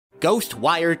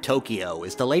Ghostwire Tokyo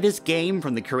is the latest game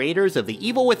from the creators of the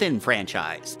Evil Within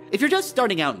franchise. If you're just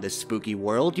starting out in this spooky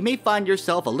world, you may find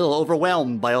yourself a little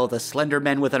overwhelmed by all the slender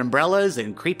men with umbrellas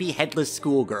and creepy headless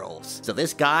schoolgirls. So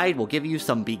this guide will give you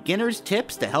some beginner's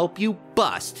tips to help you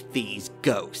bust these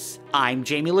ghosts. I'm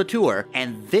Jamie Latour,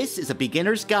 and this is a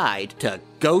beginner's guide to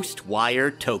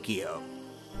Ghostwire Tokyo.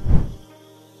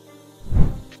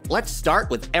 Let's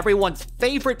start with everyone's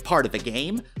favorite part of the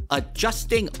game,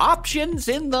 adjusting options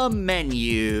in the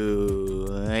menu.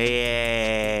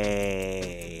 Yay!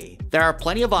 There are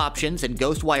plenty of options in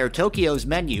Ghostwire Tokyo's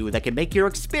menu that can make your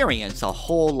experience a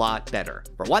whole lot better.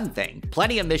 For one thing,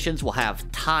 plenty of missions will have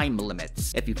time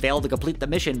limits. If you fail to complete the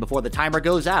mission before the timer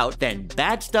goes out, then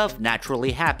bad stuff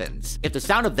naturally happens. If the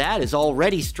sound of that is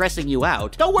already stressing you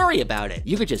out, don't worry about it.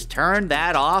 You could just turn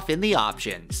that off in the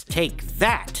options. Take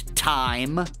that,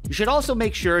 time! You should also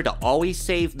make sure to always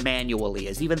save manually,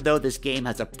 as even though this game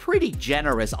has a pretty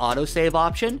generous autosave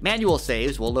option, manual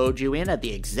saves will load you in at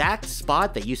the exact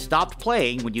spot that you stopped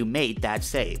playing when you made that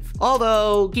save.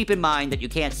 Although, keep in mind that you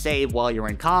can't save while you're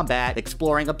in combat,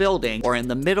 exploring a building, or in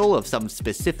the middle of some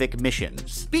specific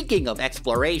missions. Speaking of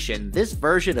exploration, this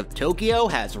version of Tokyo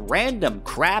has random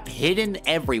crap hidden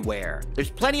everywhere. There's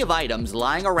plenty of items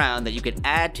lying around that you can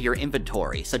add to your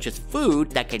inventory, such as food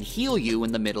that can heal you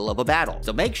in the middle of a battle.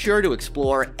 So make sure to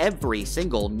explore every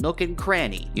single nook and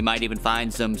cranny. You might even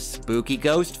find some spooky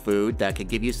ghost food that can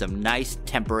give you some nice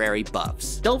temporary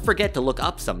buffs. Don't forget to look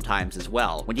up sometimes as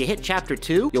well. When you hit chapter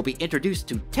 2, you'll be introduced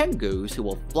to Tengus who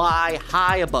will fly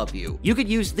high above you. You could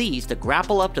use these to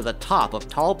grapple up to the top of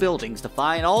tall buildings to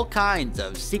find all kinds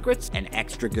of secrets and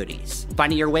extra goodies.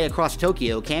 Finding your way across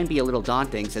Tokyo can be a little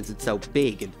daunting since it's so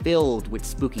big and filled with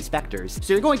spooky specters,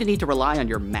 so you're going to need to rely on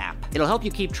your map. It'll help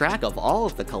you keep track of all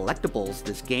of the collectibles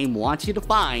this game wants you to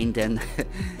find, and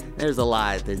there's a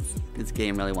lot. This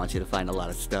game really wants you to find a lot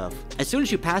of stuff. As soon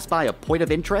as you pass by a point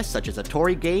of interest, such as a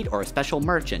torii gate or a special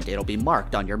merchant, it'll be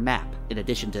marked on your map. In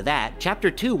addition to that,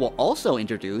 Chapter 2 will also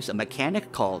introduce a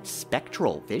mechanic called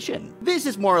Spectral Vision. This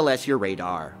is more or less your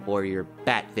radar, or your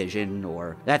bat vision,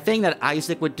 or that thing that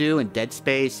Isaac would do in Dead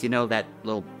Space, you know, that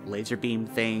little laser beam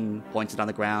thing, points it on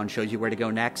the ground, shows you where to go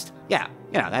next. Yeah,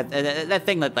 you know, that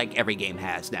thing that like every game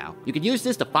has now. You can use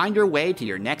this to find your way to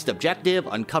your next objective,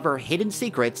 uncover hidden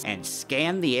secrets, and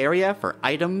scan the area for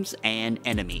items and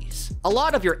enemies. A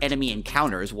lot of your enemy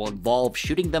encounters will involve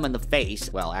shooting them in the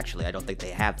face. Well, actually, I don't think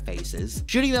they have faces.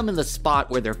 Shooting them in the spot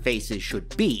where their faces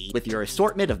should be with your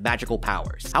assortment of magical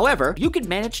powers. However, you can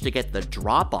manage to get the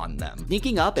drop on them.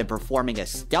 Sneaking up and performing a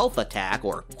stealth attack,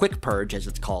 or quick purge as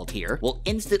it's called here, will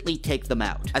instantly take them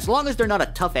out. As long as they're not a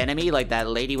tough enemy like that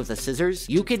lady with the scissors,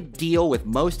 you can deal with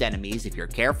most enemies if you're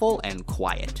careful and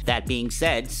quiet. That being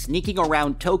said, sneaking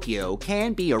around Tokyo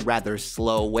can be a rather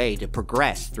slow way to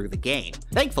progress through the game.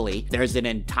 Thankfully, there's an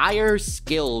entire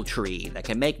skill tree that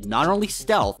can make not only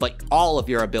stealth, but all of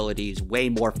your abilities way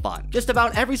more fun. Just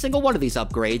about every single one of these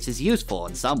upgrades is useful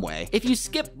in some way. If you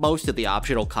skip most of the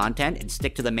optional content and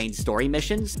stick to the main story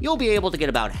missions, you'll be able to get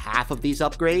about half of these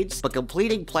upgrades, but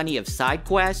completing plenty of side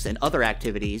quests and other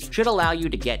activities should allow you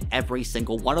to get every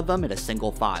single one of them in a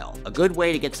single file. A good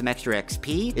way to get some extra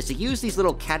XP is to use these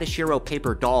little Katashiro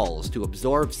paper dolls to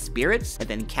absorb spirits and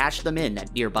then cash them in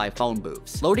at nearby phone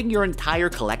booths. Loading your entire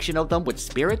collection of them with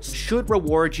spirits should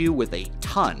reward you with a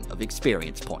ton of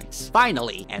experience points.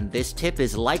 Finally, and this tip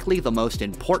is likely the most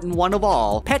important one of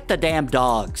all, pet the damn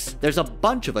dogs. There's a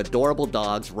bunch of adorable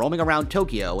dogs roaming around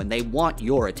Tokyo and they want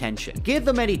your attention. Give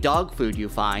them any dog food you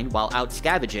find while out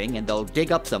scavenging and they'll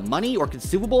dig up some money or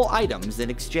consumable items in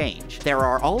exchange. There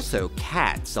are also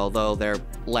cats, although they're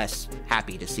less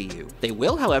happy to see you. They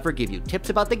will, however, give you tips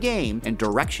about the game and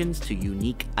directions to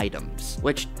unique items,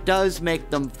 which does make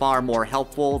them far more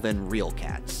helpful than real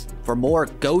cats. For more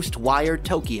Ghostwire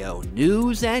Tokyo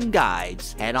news and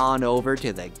guides, head on over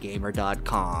to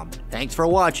thegamer.com. Thanks for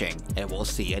watching, and we'll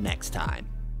see you next time.